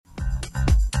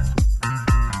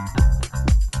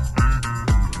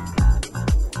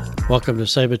Welcome to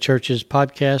Saba Church's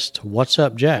podcast, What's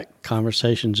Up, Jack?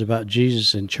 Conversations about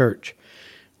Jesus and church.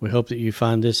 We hope that you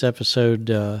find this episode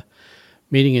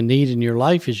meeting a need in your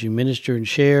life as you minister and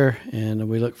share, and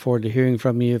we look forward to hearing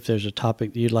from you. If there's a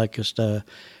topic that you'd like us to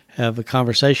have a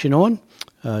conversation on,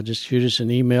 just shoot us an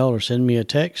email or send me a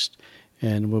text,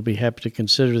 and we'll be happy to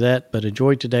consider that. But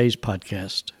enjoy today's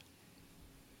podcast.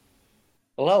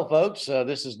 Hello, folks.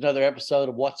 This is another episode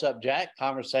of What's Up, Jack?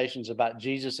 Conversations about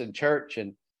Jesus and church,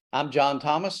 and I'm John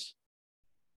Thomas.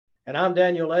 And I'm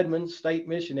Daniel Edmonds, state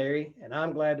missionary, and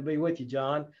I'm glad to be with you,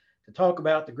 John, to talk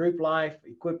about the GroupLife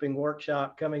equipping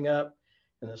workshop coming up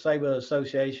in the Saba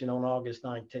Association on August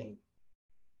 19th.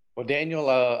 Well, Daniel,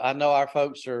 I know our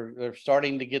folks they're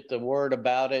starting to get the word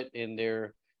about it, and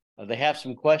they have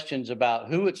some questions about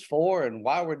who it's for and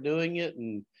why we're doing it.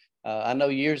 And I know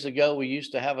years ago we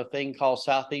used to have a thing called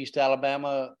Southeast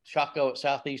Alabama, Shaco at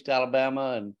Southeast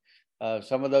Alabama, and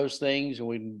some of those things, and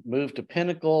we moved to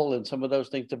Pinnacle, and some of those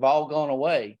things have all gone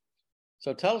away.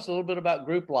 So tell us a little bit about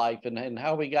GroupLife and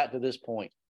how we got to this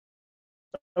point.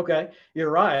 Okay,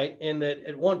 you're right. In that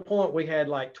at one point we had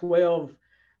like 12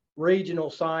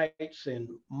 regional sites and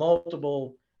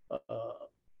multiple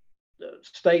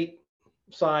state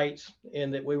sites,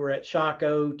 and that we were at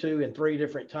Shaco 2 and 3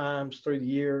 different times through the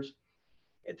years.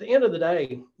 At the end of the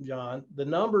day, John, the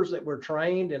numbers that were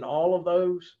trained in all of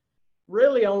those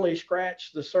really only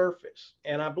scratch the surface.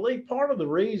 And I believe part of the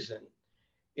reason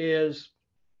is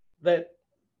that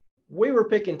we were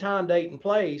picking time, date, and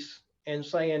place and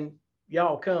saying,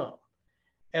 y'all come.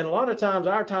 And a lot of times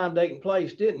our time, date, and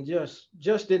place didn't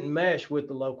didn't mesh with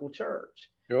the local church.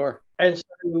 Sure. And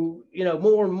so,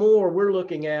 more and more we're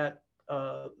looking at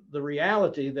the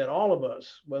reality that all of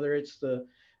us, whether it's the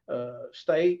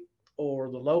state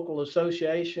or the local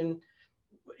association,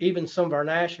 even some of our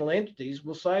national entities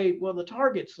will say, well, the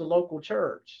target's the local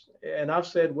church. And I've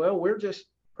said, well, we're just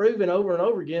proving over and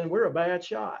over again we're a bad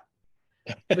shot,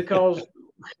 because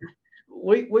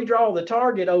we draw the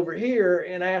target over here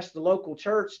and ask the local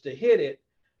church to hit it,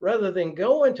 rather than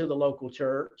going to the local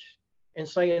church and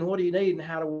saying, what do you need and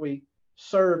how do we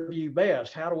serve you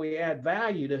best? How do we add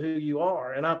value to who you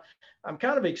are? And I'm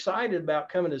kind of excited about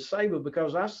coming to Saba,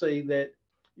 because I see that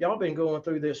y'all been going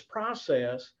through this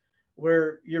process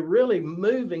where you're really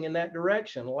moving in that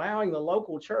direction, allowing the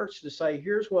local church to say,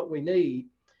 here's what we need,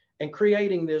 and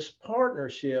creating this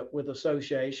partnership with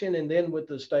association and then with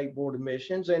the State Board of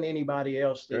Missions and anybody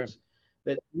else that's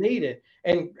needed.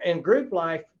 And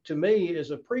GroupLife to me is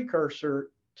a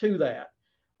precursor to that.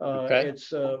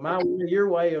 It's your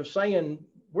way of saying,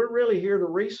 we're really here to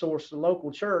resource the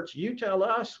local church. You tell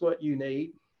us what you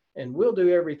need, and we'll do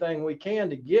everything we can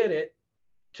to get it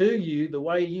to you the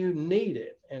way you need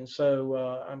it. And so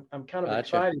I'm kind of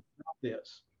excited about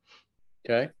this.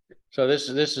 Okay. So this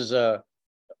is a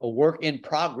work in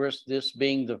progress, this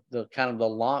being the kind of the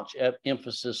launch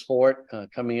emphasis for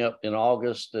it, coming up in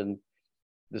August, and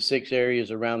the 6 areas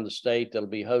around the state that'll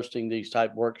be hosting these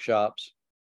type workshops.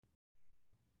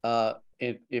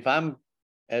 If I'm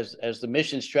as the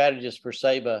mission strategist for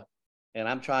Saba, and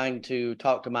I'm trying to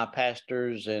talk to my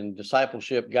pastors and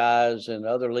discipleship guys and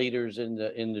other leaders in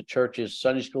the churches,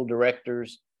 Sunday school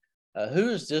directors, who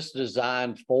is this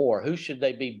designed for? Who should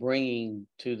they be bringing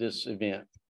to this event?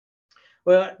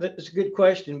 Well, that's a good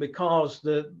question, because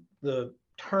the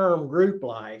term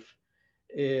GroupLife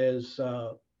is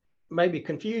maybe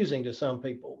confusing to some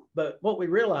people. But what we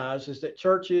realize is that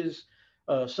churches,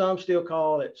 some still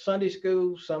call it Sunday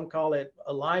school, some call it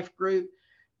a life group.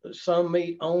 Some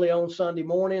meet only on Sunday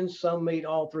mornings, some meet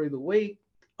all through the week,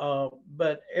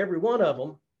 but every one of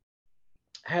them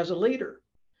has a leader.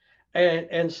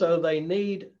 And so they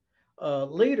need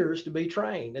leaders to be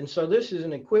trained. And so this is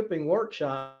an equipping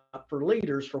workshop for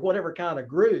leaders for whatever kind of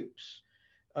groups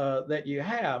that you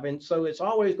have. And so it's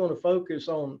always going to focus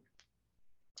on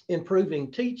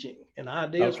improving teaching and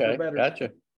ideas for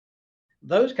better,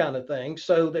 those kind of things,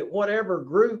 so that whatever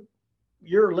group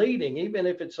you're leading, even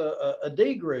if it's a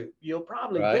D group, you'll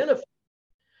probably benefit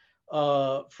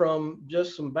from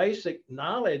just some basic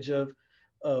knowledge of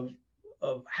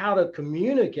how to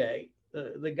communicate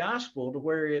the gospel to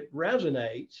where it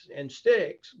resonates and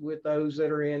sticks with those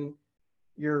that are in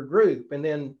your group. And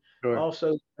then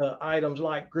also items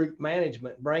like group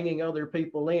management, bringing other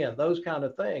people in, those kind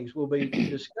of things will be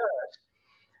discussed.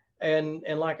 And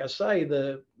like I say,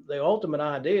 the ultimate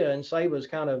idea, and Saba's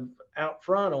kind of out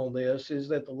front on this, is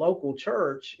that the local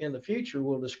church in the future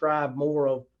will describe more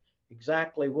of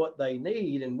exactly what they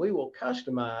need, and we will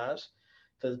customize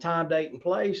to the time, date, and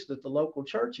place that the local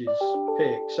churches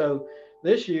pick. So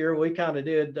this year we kind of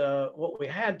did what we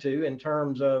had to in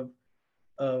terms of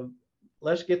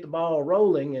let's get the ball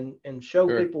rolling and show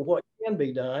Sure. people what can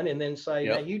be done, and then say,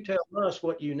 now Yep. you tell us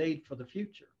what you need for the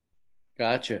future.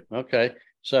 Gotcha. Okay.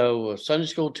 So Sunday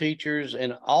school teachers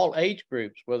and all age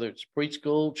groups, whether it's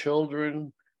preschool,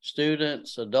 children,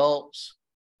 students, adults,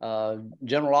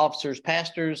 general officers,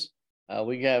 pastors.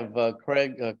 We have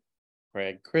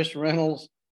Chris Reynolds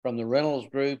from the Reynolds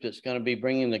Group that's going to be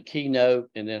bringing the keynote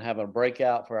and then have a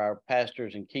breakout for our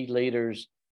pastors and key leaders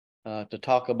to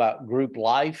talk about group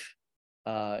life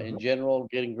in general,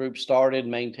 getting groups started,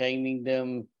 maintaining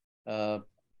them,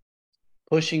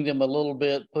 pushing them a little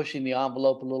bit, pushing the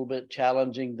envelope a little bit,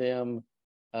 challenging them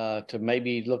to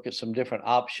maybe look at some different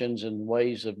options and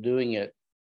ways of doing it.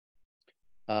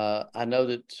 I know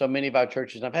that so many of our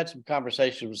churches, and I've had some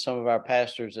conversations with some of our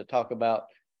pastors that talk about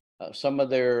some of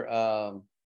their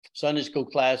Sunday school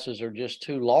classes are just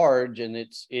too large, and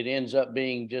it ends up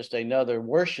being just another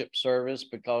worship service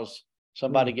because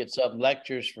somebody gets up and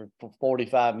lectures for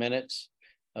 45 minutes.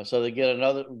 So they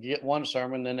get one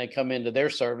sermon, then they come into their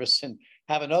service and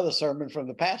have another sermon from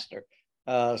the pastor.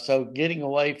 So getting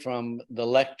away from the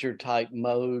lecture type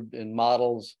mode and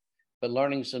models, but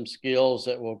learning some skills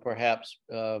that will perhaps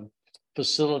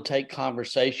facilitate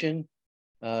conversation,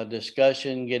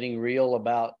 discussion, getting real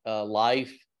about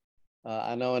life.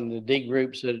 I know in the D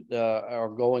groups that are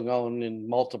going on in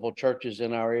multiple churches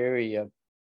in our area,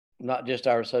 not just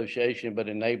our association, but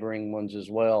in neighboring ones as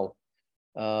well.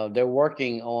 They're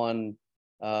working on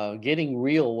getting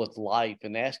real with life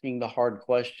and asking the hard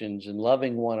questions and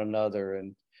loving one another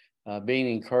and being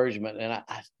encouragement. And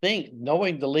I think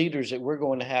knowing the leaders that we're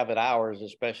going to have at ours,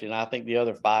 especially, and I think the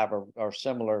other 5 are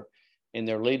similar in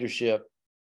their leadership,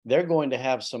 they're going to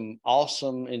have some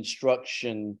awesome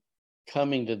instruction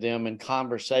coming to them in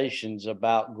conversations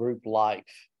about group life.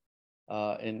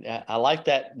 And I like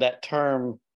that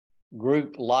term,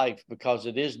 group life, because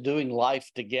it is doing life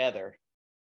together.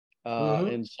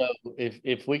 And so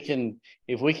if we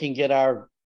can get our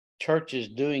churches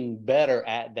doing better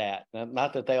at that,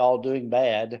 not that they all doing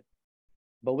bad,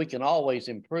 but we can always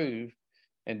improve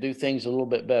and do things a little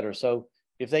bit better. So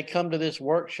if they come to this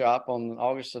workshop on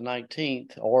August the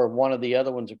 19th or one of the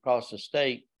other ones across the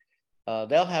state,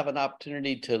 they'll have an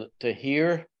opportunity to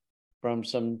hear from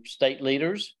some state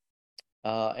leaders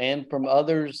and from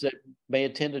others that may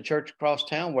attend a church across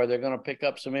town, where they're going to pick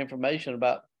up some information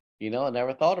about, I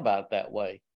never thought about it that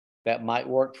way. That might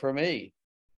work for me.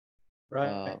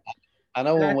 Right. I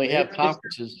know when we Exactly. have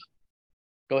conferences,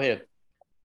 go ahead.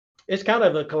 It's kind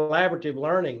of a collaborative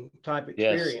learning type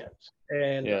experience. Yes.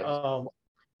 And yes.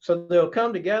 So they'll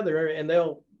come together and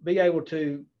they'll be able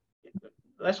to,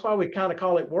 that's why we kind of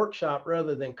call it workshop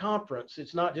rather than conference.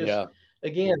 It's not just,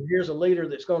 again, here's a leader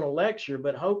that's going to lecture,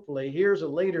 but hopefully here's a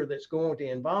leader that's going to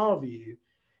involve you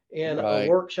in a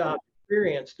workshop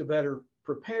experience to better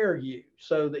prepare you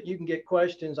so that you can get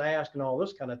questions asked and all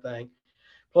this kind of thing.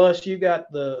 Plus, you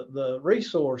got the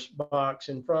resource box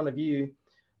in front of you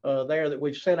there that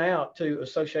we've sent out to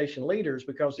association leaders,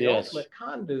 because the ultimate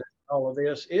conduit of all of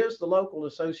this is the local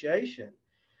association.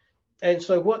 And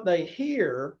so what they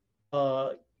hear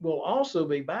will also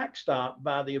be backstopped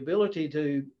by the ability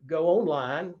to go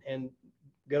online and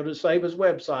go to SABA's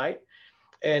website,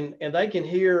 and they can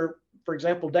hear, for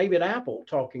example, David Apple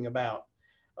talking about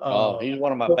he's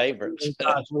one of my favorites.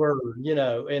 God's word,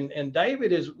 and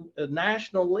David is a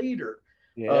national leader.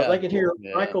 They can hear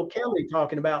Michael Kelly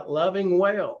talking about loving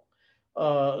well.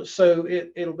 So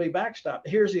it'll be backstopped.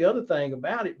 Here's the other thing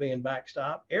about it being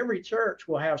backstopped. Every church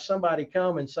will have somebody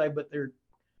come and say, but there are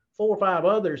 4 or 5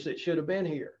 others that should have been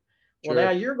here. Well, now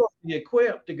you're going to be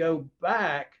equipped to go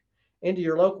back into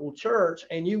your local church,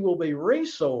 and you will be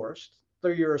resourced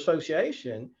through your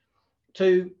association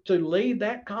to lead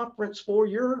that conference for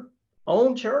your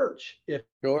own church if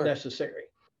necessary.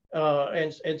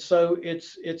 And so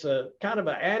it's a kind of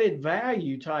an added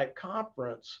value type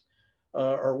conference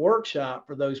or workshop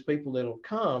for those people that'll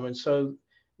come. And so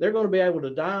they're going to be able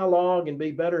to dialogue and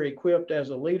be better equipped as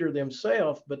a leader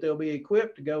themselves, but they'll be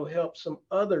equipped to go help some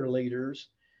other leaders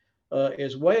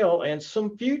as well, and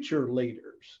some future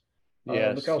leaders.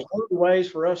 Because one of the ways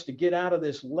for us to get out of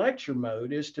this lecture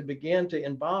mode is to begin to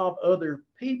involve other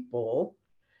people.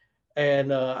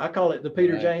 And I call it the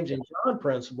Peter, James, and John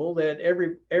principle, that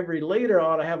every leader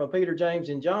ought to have a Peter, James,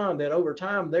 and John, that over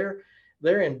time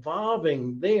they're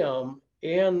involving them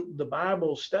in the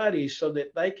Bible study so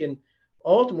that they can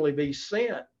ultimately be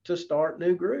sent to start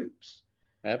new groups.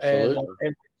 Absolutely.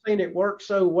 And seen it work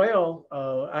so well.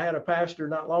 I had a pastor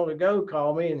not long ago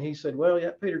call me, and he said, well,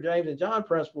 Peter, James, and John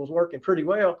principle is working pretty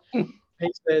well.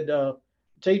 He said,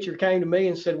 teacher came to me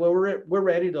and said, well, we're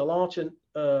ready to launch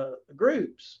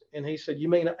groups. And he said, you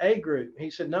mean a group? He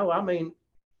said, no, I mean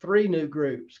 3 new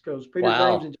groups, because Peter, James,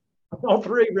 Wow. and John, all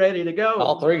 3 ready to go.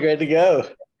 All 3 ready to go.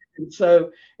 And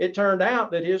so it turned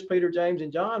out that his Peter, James,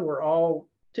 and John were all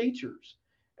teachers.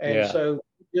 And Yeah. so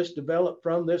just developed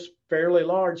from this fairly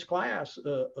large class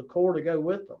a core to go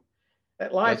with them.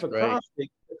 That life acrostic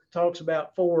talks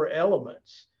about 4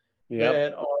 elements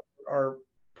that are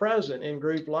present in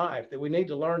group life that we need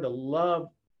to learn to love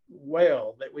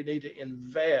well, that we need to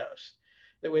invest,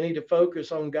 that we need to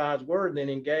focus on God's word, and then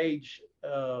engage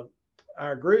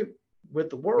our group with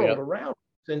the world around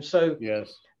us. And so,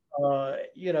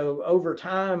 over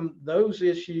time, those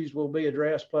issues will be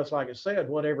addressed. Plus, like I said,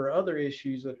 whatever other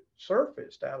issues that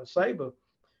surfaced out of SABA,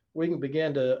 we can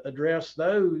begin to address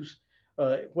those,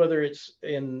 whether it's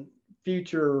in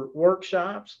future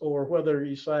workshops or whether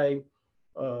you say,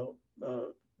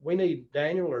 we need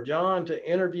Daniel or John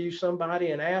to interview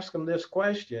somebody and ask them this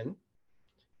question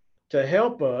to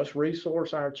help us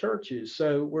resource our churches.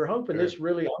 So we're hoping this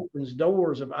really opens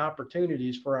doors of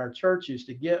opportunities for our churches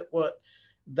to get what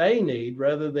they need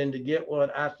rather than to get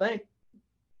what I think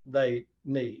they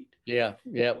need. Yeah.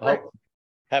 Hope,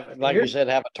 like you said,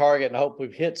 have a target and hope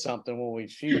we've hit something when we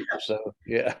shoot. So,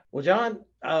 yeah. Well, John,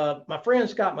 my friend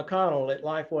Scott McConnell at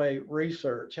Lifeway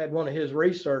Research had one of his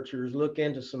researchers look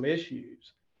into some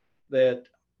issues that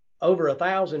over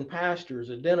 1,000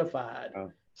 pastors identified,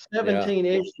 17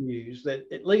 issues that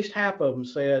at least half of them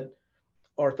said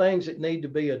are things that need to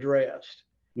be addressed.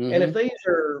 And if these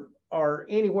are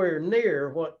anywhere near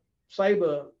what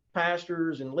SABA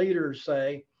pastors and leaders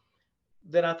say,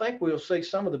 then I think we'll see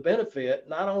some of the benefit,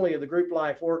 not only of the Group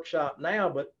Life workshop now,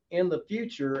 but in the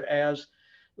future as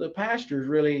the pastors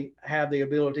really have the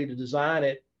ability to design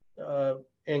it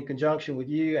in conjunction with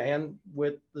you and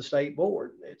with the state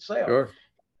board itself. Sure.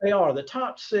 They are the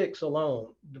top 6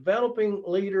 alone: developing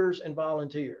leaders and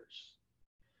volunteers,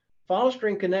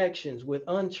 fostering connections with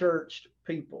unchurched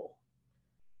people,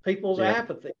 people's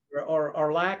apathy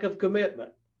or lack of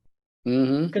commitment,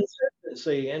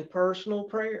 consistency and personal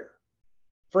prayer,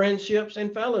 friendships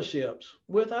and fellowships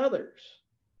with others,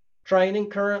 training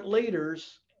current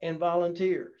leaders and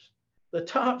volunteers. The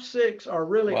top 6 are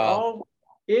really all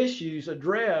issues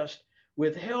addressed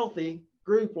with healthy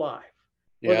group life,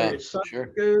 whether it's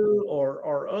Sunday school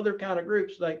or other kind of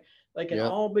groups, they can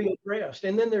all be addressed.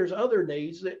 And then there's other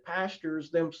needs that pastors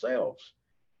themselves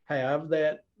have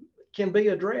that can be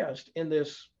addressed in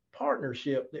this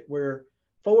partnership that we're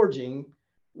forging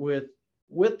with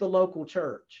the local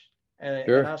church.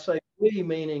 And I say we,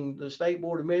 meaning the State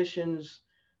Board of Missions,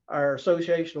 our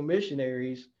associational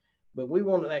missionaries, but we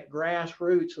want that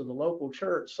grassroots of the local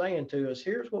church saying to us,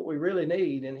 here's what we really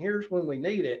need, and here's when we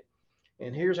need it,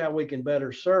 and here's how we can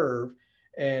better serve.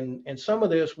 And some of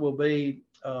this will be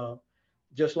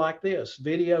just like this,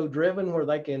 video driven, where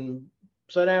they can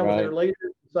sit down with their leaders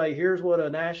and say, here's what a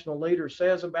national leader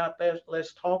says about that.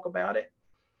 Let's talk about it.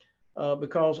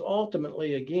 Because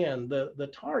ultimately, again,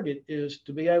 the target is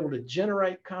to be able to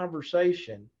generate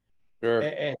conversation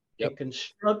and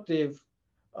constructive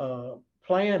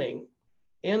planning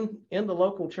in the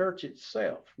local church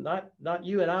itself. Not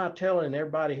you and I telling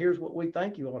everybody, here's what we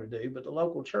think you ought to do, but the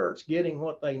local church getting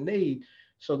what they need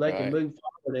so they can move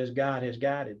forward as God has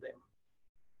guided them.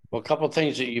 Well, a couple of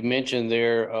things that you mentioned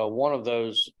there. One of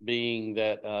those being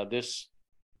that this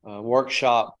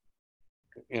workshop,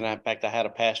 and in fact, I had a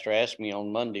pastor ask me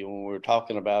on Monday when we were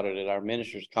talking about it at our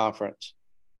ministers conference,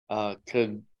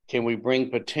 can we bring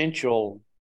potential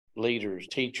leaders,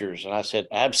 teachers? And I said,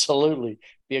 absolutely,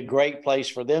 be a great place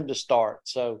for them to start.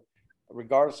 So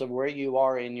regardless of where you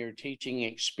are in your teaching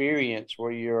experience,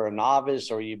 where you're a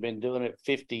novice or you've been doing it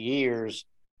 50 years,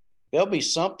 there'll be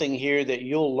something here that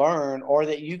you'll learn or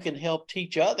that you can help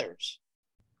teach others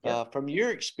from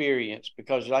your experience,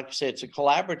 because like I said, it's a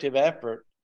collaborative effort.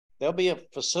 There'll be a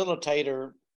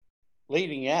facilitator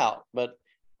leading out, but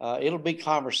it'll be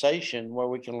conversation where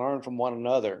we can learn from one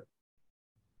another.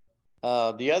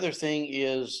 The other thing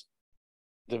is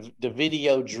the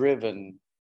video driven.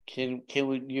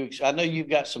 I know you've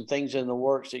got some things in the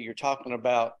works that you're talking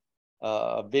about,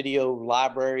 a video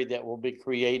library that will be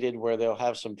created where they'll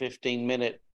have some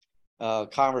 15-minute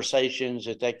conversations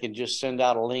that they can just send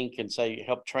out a link and say,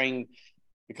 help train,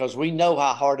 because we know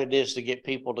how hard it is to get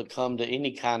people to come to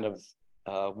any kind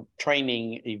of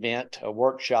training event, a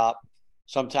workshop.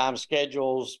 Sometimes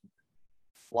schedules,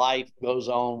 life goes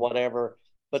on, whatever,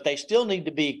 but they still need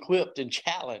to be equipped and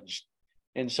challenged.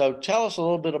 And so tell us a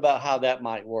little bit about how that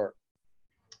might work.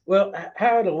 Well,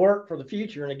 how it'll work for the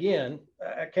future. And again,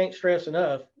 I can't stress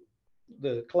enough,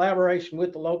 the collaboration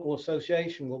with the local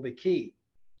association will be key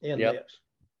in this.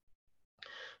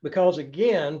 because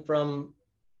again, from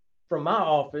my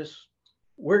office,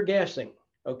 we're guessing,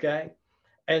 okay?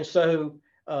 And so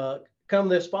come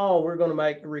this fall, we're going to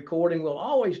make a recording. We'll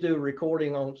always do a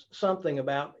recording on something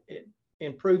about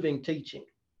improving teaching,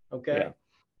 okay?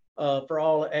 For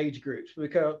all age groups,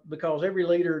 because every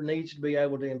leader needs to be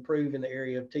able to improve in the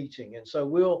area of teaching. And so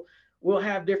we'll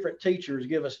have different teachers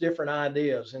give us different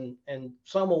ideas, and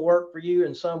some will work for you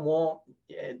and some won't,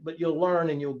 but you'll learn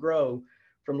and you'll grow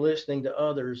from listening to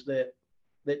others that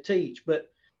teach. But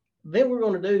then we're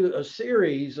going to do a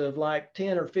series of like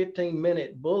 10 or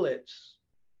 15-minute bullets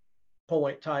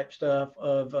point type stuff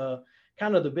of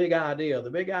kind of the big idea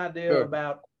sure.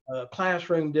 About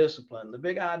classroom discipline, the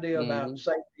big idea about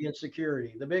safety and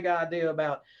security, the big idea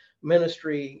about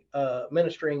ministering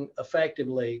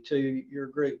effectively to your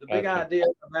group, the big idea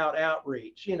about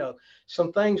outreach,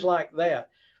 some things like that.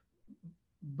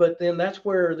 But then that's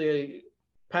where the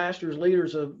pastors,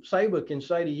 leaders of SABA can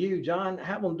say to you, John,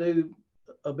 have them do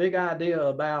a big idea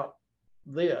about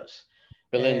this.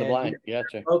 Fill in the blank.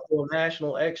 Gotcha. Local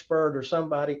national expert or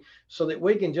somebody, so that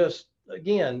we can just,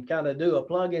 again, kind of do a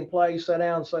plug and play, sit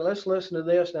down and say, let's listen to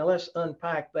this. Now let's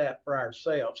unpack that for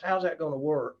ourselves. How's that going to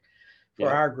work for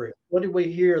our group? What did we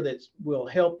hear that will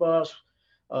help us?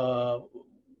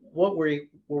 What were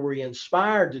we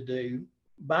inspired to do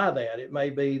by that? It may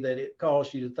be that it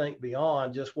caused you to think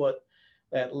beyond just what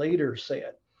that leader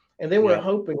said. And then we're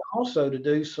hoping also to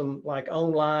do some like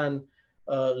online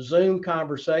Zoom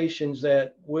conversations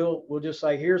that we'll just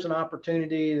say, here's an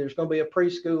opportunity. There's going to be a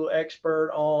preschool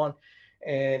expert on.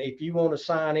 And if you want to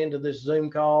sign into this Zoom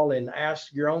call and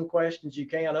ask your own questions, you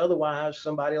can. Otherwise,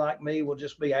 somebody like me will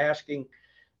just be asking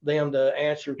them to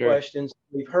answer questions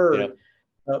we've heard.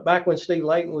 Back when Steve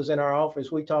Layton was in our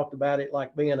office, we talked about it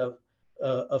like being a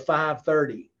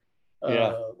 5:30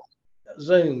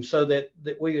 Zoom, so that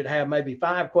we would have maybe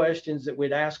 5 questions that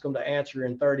we'd ask them to answer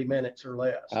in 30 minutes or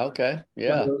less. Okay.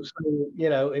 So,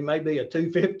 it may be a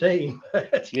 2:15.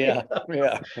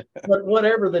 But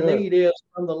whatever the need is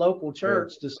from the local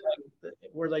church to say,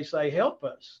 where they say, help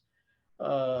us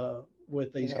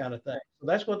with these kind of things. So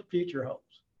that's what the future holds.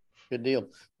 Good deal.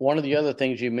 One of the other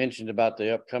things you mentioned about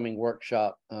the upcoming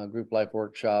workshop, GroupLife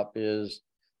workshop, is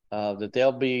that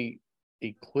they'll be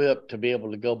equipped to be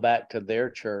able to go back to their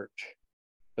church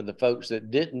for the folks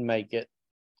that didn't make it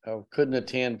or couldn't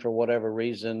attend for whatever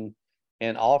reason,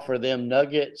 and offer them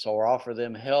nuggets or offer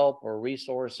them help or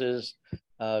resources.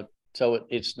 So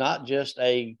it's not just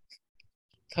a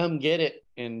come get it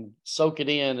and soak it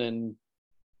in and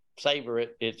savor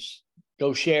it. It's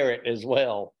go share it as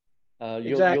well.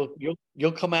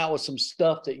 You'll come out with some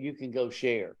stuff that you can go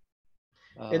share.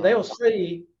 And they'll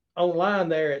see online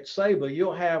there at SABA,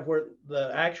 you'll have where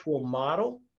the actual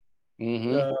model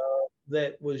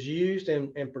that was used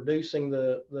in producing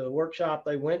the workshop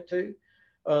they went to.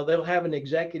 They'll have an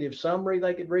executive summary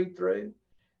they could read through.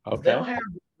 They'll have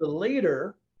the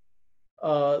leader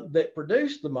that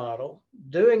produced the model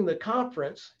doing the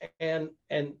conference, and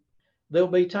there'll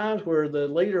be times where the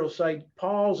leader will say,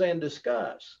 pause and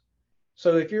discuss.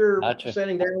 So if you're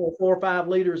sitting down with 4 or 5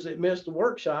 leaders that missed the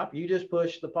workshop, you just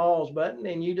push the pause button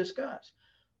and you discuss.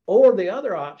 Or the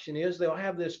other option is they'll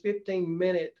have this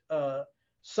 15-minute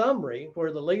summary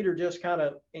where the leader just kind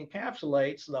of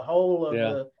encapsulates the whole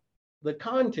of the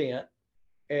content,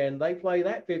 and they play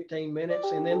that 15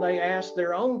 minutes, and then they ask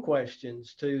their own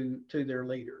questions to their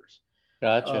leaders.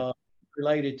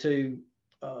 Related to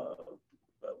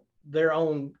their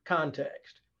own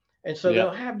context. And so they'll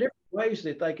have different ways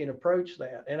that they can approach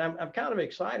that. And I'm kind of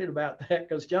excited about that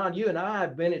because, John, you and I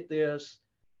have been at this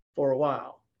for a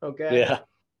while. Okay. Yeah.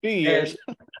 Few years.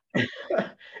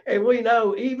 And we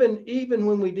know even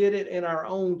when we did it in our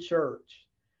own church,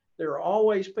 there are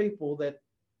always people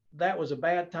that was a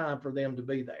bad time for them to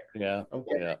be there. Yeah.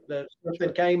 Okay. That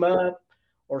something came up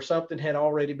or something had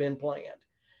already been planned.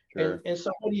 And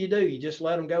so what do? You just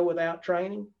let them go without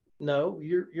training? No,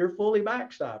 you're fully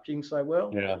backstopped. You can say,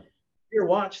 well, here,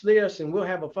 watch this, and we'll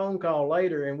have a phone call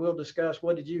later, and we'll discuss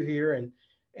what did you hear,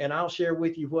 and I'll share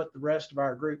with you what the rest of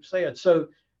our group said. So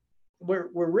we're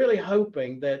really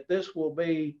hoping that this will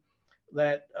be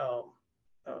that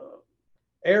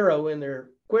arrow in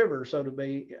their quiver, so to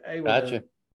be able to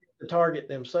target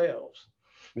themselves.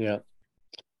 Yeah.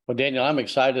 Well, Daniel, I'm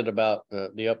excited about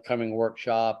the upcoming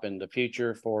workshop and the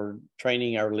future for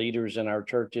training our leaders in our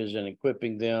churches and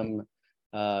equipping them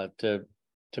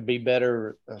to be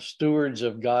better stewards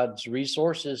of God's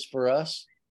resources for us.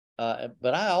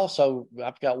 But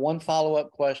I've got one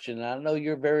follow-up question. And I know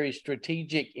you're very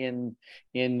strategic in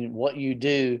what you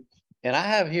do. And I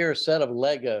have here a set of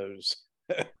Legos.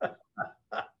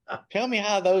 Tell me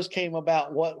how those came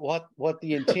about. What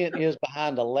the intent is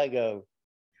behind a Lego?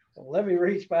 Well, let me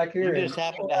reach back You here and just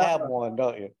happen to have one,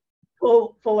 don't you?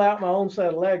 pull out my own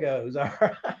set of Legos. All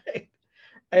right.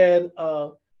 And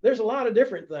there's a lot of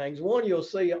different things. One, you'll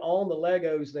see on the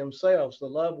Legos themselves, the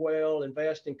love well,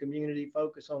 invest in community,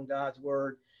 focus on God's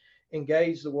word,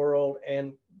 engage the world.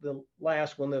 And the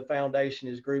last one, the foundation,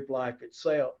 is group life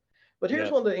itself. But here's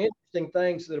Yeah. one of the interesting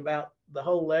things that about the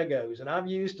whole Legos, and I've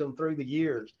used them through the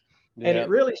years, and Yeah. it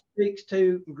really speaks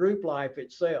to group life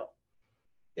itself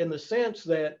in the sense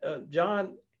that,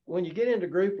 John, when you get into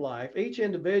group life, each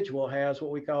individual has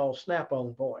what we call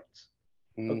snap-on points.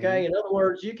 Okay. In other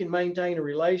words, you can maintain a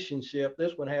relationship.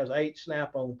 This one has 8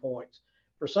 snap-on points.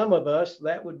 For some of us,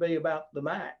 that would be about the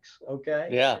max. Okay.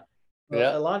 Yeah.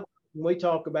 Yeah. A lot when we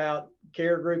talk about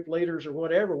care group leaders or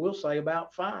whatever, we'll say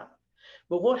about 5.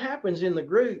 But what happens in the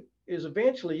group is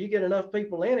eventually you get enough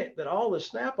people in it that all the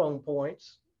snap-on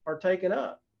points are taken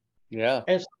up. Yeah.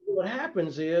 And so what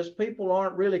happens is people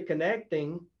aren't really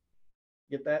connecting,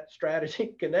 get that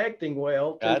strategy, connecting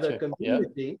well to the Gotcha. Yeah.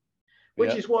 community,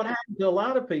 which Yeah. is what happened to a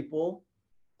lot of people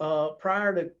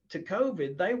prior to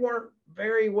COVID. They weren't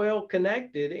very well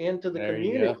connected into the There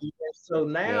you go. community. And so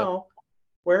Yeah. now,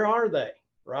 where are they?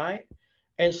 Right.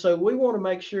 And so we want to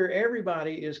make sure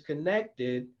everybody is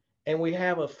connected and we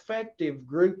have effective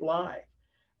group life.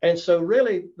 And so,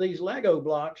 really, these Lego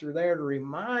blocks are there to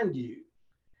remind you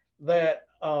that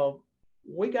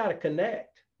we got to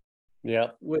connect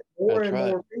Yeah. with more That's and right.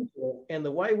 more people. And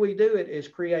the way we do it is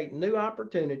create new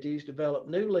opportunities, develop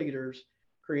new leaders,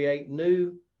 create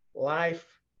new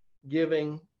life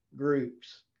giving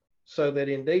groups so that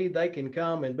indeed they can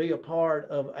come and be a part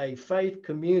of a faith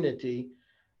community,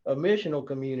 a missional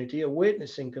community, a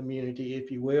witnessing community, if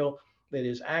you will, that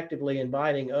is actively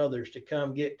inviting others to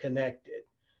come get connected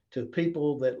to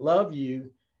people that love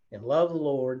you and love the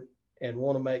Lord and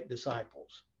want to make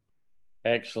disciples.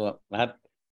 Excellent.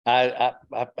 I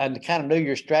kind of knew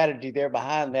your strategy there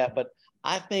behind that, but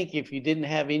I think if you didn't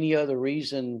have any other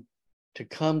reason to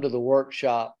come to the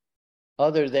workshop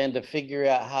other than to figure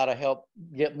out how to help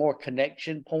get more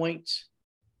connection points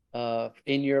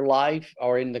in your life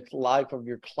or in the life of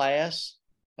your class,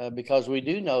 because we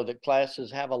do know that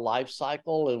classes have a life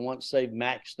cycle, and once they've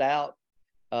maxed out,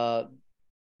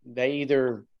 they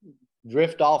either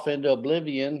drift off into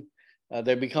oblivion,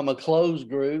 they become a closed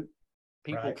group.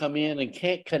 People Right. come in and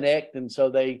can't connect, and so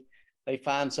they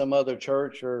find some other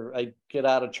church or they get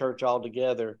out of church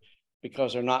altogether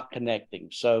because they're not connecting.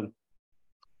 So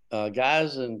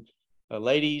guys and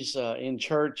ladies in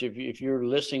church, if you're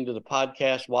listening to the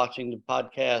podcast, watching the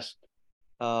podcast,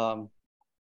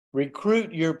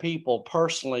 recruit your people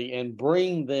personally and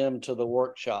bring them to the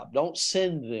workshop. Don't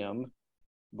send them,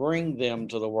 bring them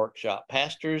to the workshop.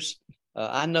 Pastors,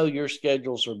 I know your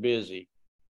schedules are busy,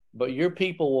 but your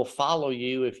people will follow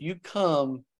you. If you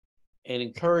come and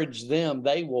encourage them,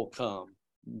 they will come.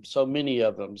 So many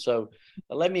of them. So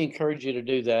let me encourage you to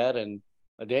do that. And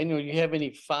Daniel, you have any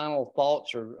final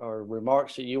thoughts or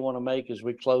remarks that you want to make as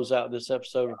we close out this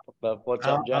episode of What's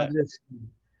Up, Jack?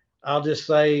 I'll just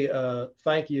say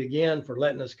thank you again for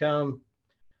letting us come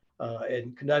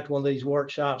and conduct one of these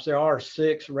workshops. There are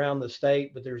 6 around the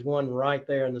state, but there's one right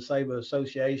there in the Saba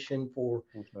Association for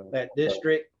that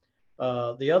district.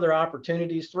 The other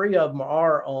opportunities, 3 of them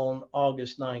are on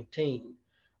August 19.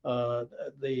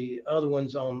 The other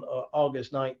ones on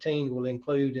August 19 will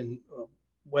include in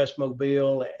West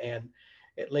Mobile and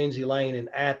at Lindsay Lane in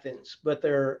Athens. But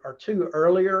there are 2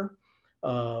 earlier,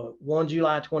 one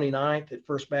July 29th at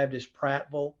First Baptist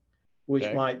Prattville,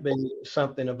 which might be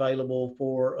something available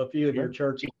for a few of your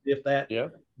churches if that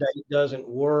date doesn't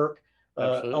work.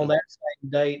 On that same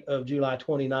date of July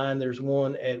 29, there's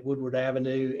one at Woodward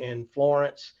Avenue in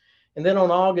Florence. And then on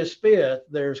August 5th,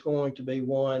 there's going to be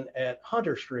one at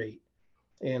Hunter Street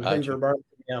in Hoover,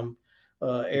 Birmingham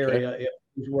area if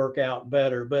things work out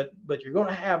better. But you're going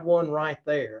to have one right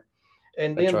there.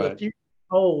 And then the future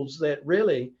holds that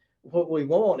really what we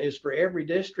want is for every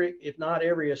district, if not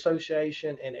every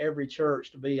association and every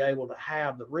church, to be able to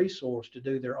have the resource to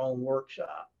do their own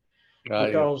workshop.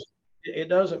 Because it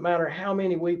doesn't matter how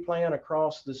many we plan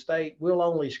across the state, we'll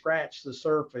only scratch the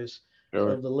surface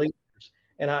of the leaders.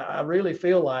 And I really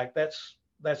feel like that's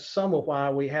some of why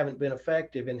we haven't been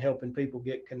effective in helping people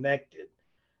get connected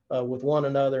with one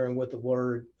another and with the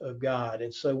Word of God.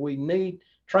 And so we need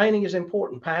training is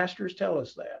important. Pastors tell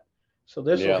us that. So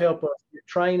this will help us get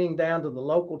training down to the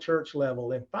local church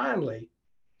level. And finally,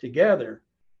 together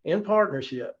in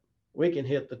partnership, we can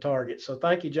hit the target. So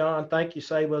thank you, John. Thank you,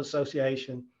 Saba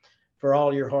Association, for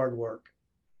all your hard work.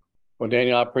 Well,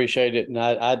 Daniel, I appreciate it. And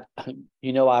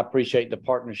I appreciate the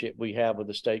partnership we have with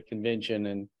the state convention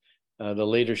and the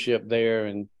leadership there,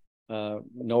 and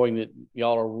knowing that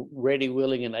y'all are ready,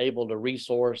 willing, and able to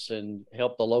resource and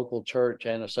help the local church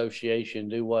and association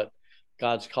do what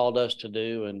God's called us to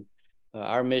do. And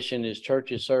our mission is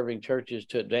churches serving churches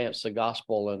to advance the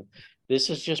gospel. And this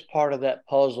is just part of that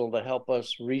puzzle to help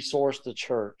us resource the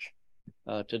church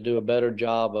to do a better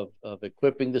job of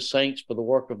equipping the saints for the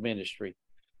work of ministry.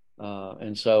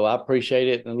 And so I appreciate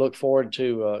it and look forward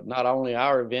to not only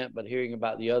our event, but hearing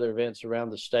about the other events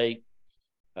around the state.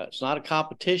 It's not a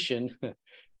competition.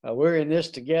 We're in this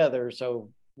together. So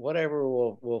whatever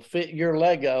will fit your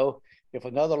Lego, if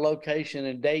another location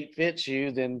and date fits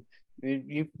you, then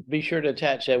you be sure to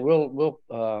attach that. We'll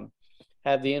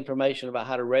have the information about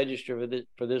how to register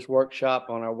for this workshop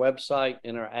on our website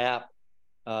and our app,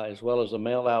 as well as the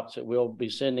mail outs that we'll be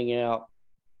sending out.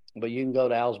 But you can go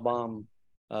to Alsbaum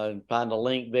and find a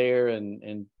link there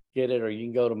and get it, or you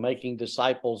can go to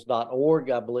makingdisciples.org,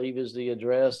 I believe is the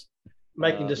address.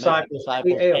 Making Disciples,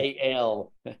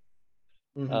 AL.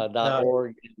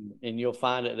 .org, and you'll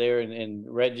find it there and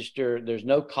register. There's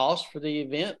no cost for the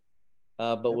event,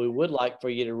 but we would like for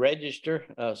you to register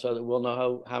so that we'll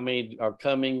know how many are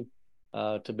coming,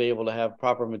 to be able to have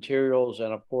proper materials,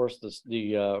 and of course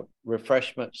the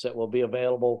refreshments that will be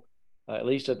available, at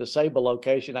least at the Sable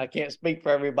location. I can't speak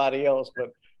for everybody else,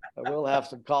 but we'll have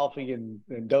some coffee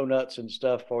and donuts and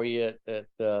stuff for you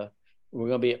we're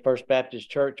going to be at First Baptist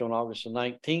Church on August the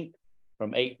 19th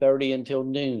from 8:30 until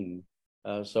noon.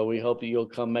 So we hope that you'll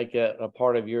come make that a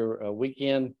part of your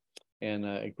weekend, and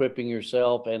equipping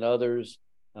yourself and others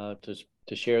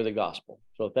to share the gospel.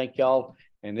 So thank y'all.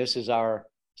 And this is our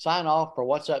sign off for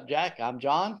What's Up, Jack. I'm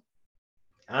John.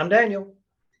 I'm Daniel.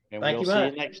 And we'll see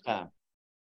you next time.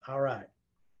 All right.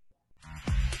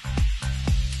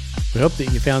 We hope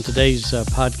that you found today's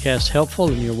podcast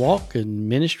helpful in your walk and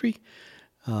ministry.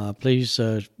 Please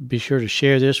be sure to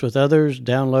share this with others,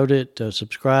 download it,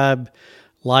 subscribe,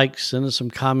 like, send us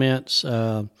some comments,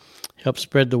 help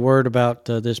spread the word about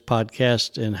this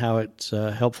podcast and how it's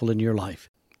helpful in your life.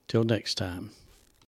 Till next time.